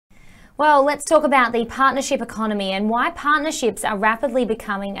Well, let's talk about the partnership economy and why partnerships are rapidly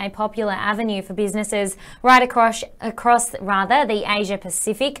becoming a popular avenue for businesses right across the Asia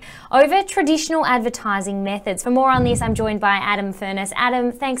Pacific over traditional advertising methods. For more on this, I'm joined by Adam Furness.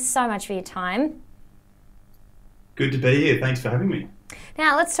 Adam, thanks so much for your time. Good to be here. Thanks for having me.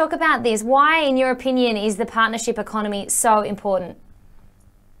 Now, let's talk about this. Why, in your opinion, is the partnership economy so important?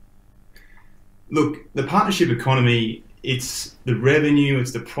 Look, the partnership economy, it's the revenue,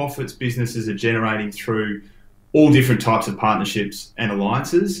 it's the profits businesses are generating through all different types of partnerships and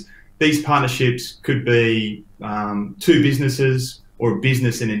alliances. These partnerships could be two businesses or a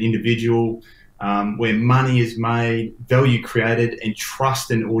business and an individual, where money is made, value created, and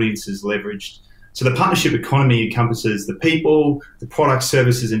trust and audiences leveraged. So the partnership economy encompasses the people, the products,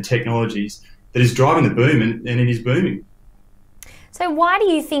 services, and technologies that is driving the boom, and it is booming. So why do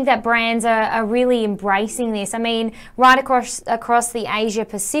you think that brands are really embracing this? I mean, right across the Asia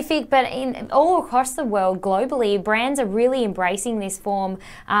Pacific, but all across the world globally, brands are really embracing this form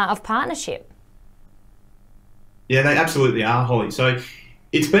of partnership. Yeah, they absolutely are, Holly. So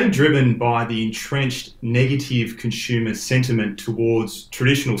it's been driven by the entrenched negative consumer sentiment towards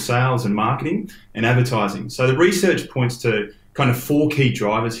traditional sales and marketing and advertising. So the research points to kind of four key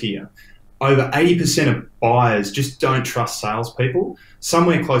drivers here. Over 80% of buyers just don't trust salespeople.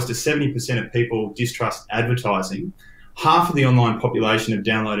 Somewhere close to 70% of people distrust advertising. Half of the online population have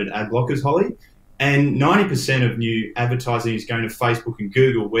downloaded ad blockers, Holly, and 90% of new advertising is going to Facebook and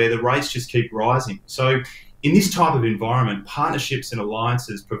Google, where the rates just keep rising. So in this type of environment, partnerships and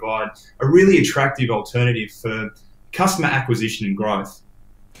alliances provide a really attractive alternative for customer acquisition and growth.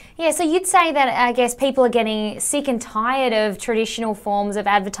 Yeah, so you'd say that, I guess, people are getting sick and tired of traditional forms of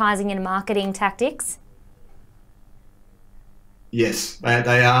advertising and marketing tactics? Yes,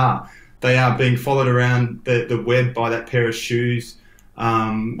 they are. They are being followed around the web by that pair of shoes.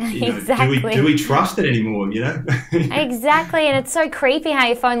 Exactly. Do we trust it anymore, Exactly, and it's so creepy how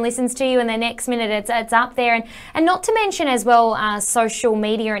your phone listens to you and the next minute it's up there. And not to mention as well social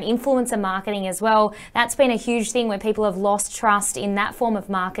media and influencer marketing as well. That's been a huge thing where people have lost trust in that form of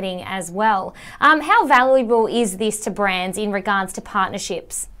marketing as well. How valuable is this to brands in regards to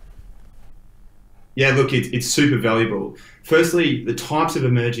partnerships? Yeah, look, it's super valuable. Firstly, the types of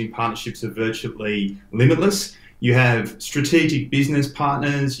emerging partnerships are virtually limitless. You have strategic business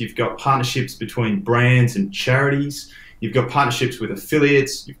partners, you've got partnerships between brands and charities, you've got partnerships with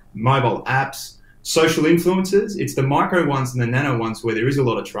affiliates, mobile apps, social influencers. It's the micro ones and the nano ones where there is a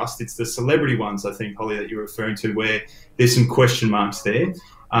lot of trust. It's the celebrity ones, I think, Holly, that you're referring to, where there's some question marks there.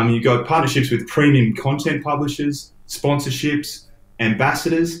 You've got partnerships with premium content publishers, sponsorships,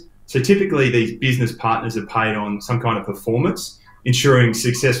 ambassadors. So typically these business partners are paid on some kind of performance, ensuring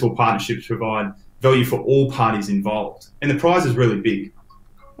successful partnerships provide value for all parties involved. And the prize is really big.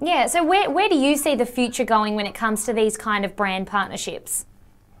 Yeah, so where do you see the future going when it comes to these kind of brand partnerships?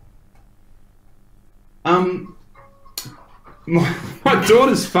 My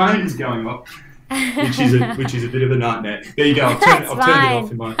daughter's phone is going off, which is a bit of a nightmare. There you go. I've turned it off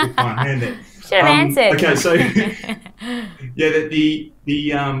with my hand there. Should have answered. Okay, so yeah,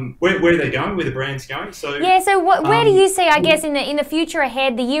 where are they going? Where the brand's going? So yeah, so where do you see? I guess in the future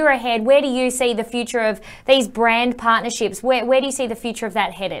ahead, the year ahead, where do you see the future of these brand partnerships? Where do you see the future of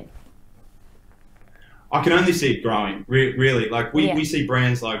that headed? I can only see it growing. Really, like we see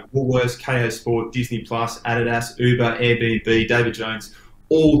brands like Woolworths, KO Sport, Disney Plus, Adidas, Uber, Airbnb, David Jones,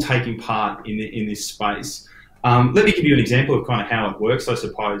 all taking part in this space. Let me give you an example of kind of how it works, I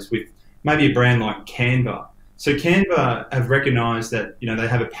suppose, with maybe a brand like Canva. So Canva have recognised that they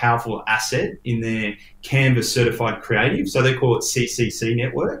have a powerful asset in their Canva certified creative. So they call it CCC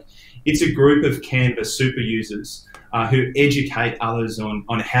network. It's a group of Canva super users who educate others on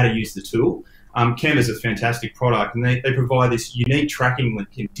how to use the tool. Canva is a fantastic product, and they provide this unique tracking link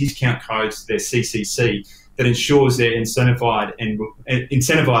and discount codes to their CCC that ensures they're incentivized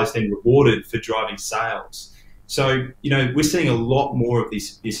and rewarded for driving sales. So, we're seeing a lot more of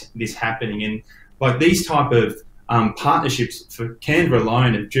this happening, and like these type of partnerships for Canva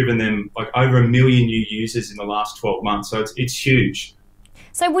alone have driven them like over 1 million new users in the last 12 months. So it's huge.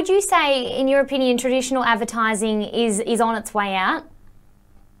 So would you say, in your opinion, traditional advertising is on its way out?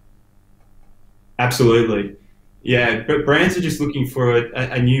 Absolutely. Yeah, but brands are just looking for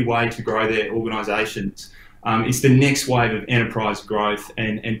a new way to grow their organisations. It's the next wave of enterprise growth,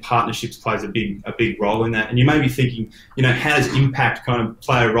 and partnerships plays a big role in that. And you may be thinking, how does impact kind of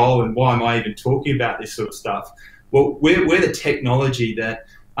play a role, and why am I even talking about this sort of stuff? Well, we're the technology that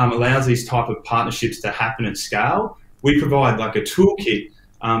allows these type of partnerships to happen at scale. We provide like a toolkit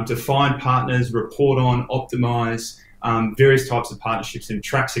to find partners, report on, optimize, various types of partnerships and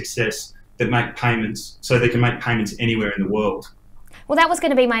track success that make payments so they can make payments anywhere in the world. Well, that was going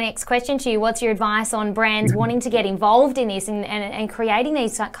to be my next question to you. What's your advice on brands wanting to get involved in this and creating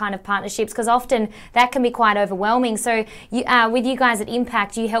these kind of partnerships? Because often that can be quite overwhelming. So you, with you guys at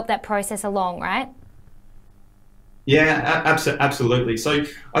Impact, you help that process along, right? Yeah, absolutely. So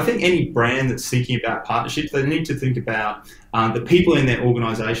I think any brand that's thinking about partnerships, they need to think about the people in their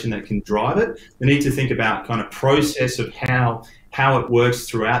organisation that can drive it. They need to think about kind of process of how it works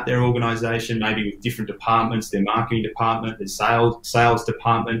throughout their organisation, maybe with different departments, their marketing department, their sales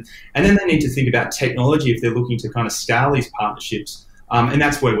department, and then they need to think about technology if they're looking to kind of scale these partnerships, and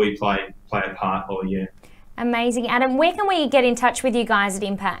that's where we play a part. Oh yeah. Amazing, Adam. Where can we get in touch with you guys at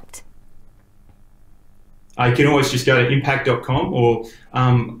Impact? You can always just go to impact.com, or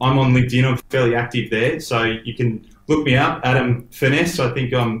I'm on LinkedIn. I'm fairly active there, so you can look me up, Adam Furness. I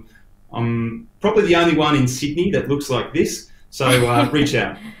think I'm probably the only one in Sydney that looks like this. So reach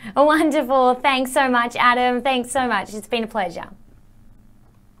out. Wonderful. Thanks so much, Adam. Thanks so much. It's been a pleasure.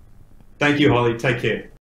 Thank you, Holly. Take care.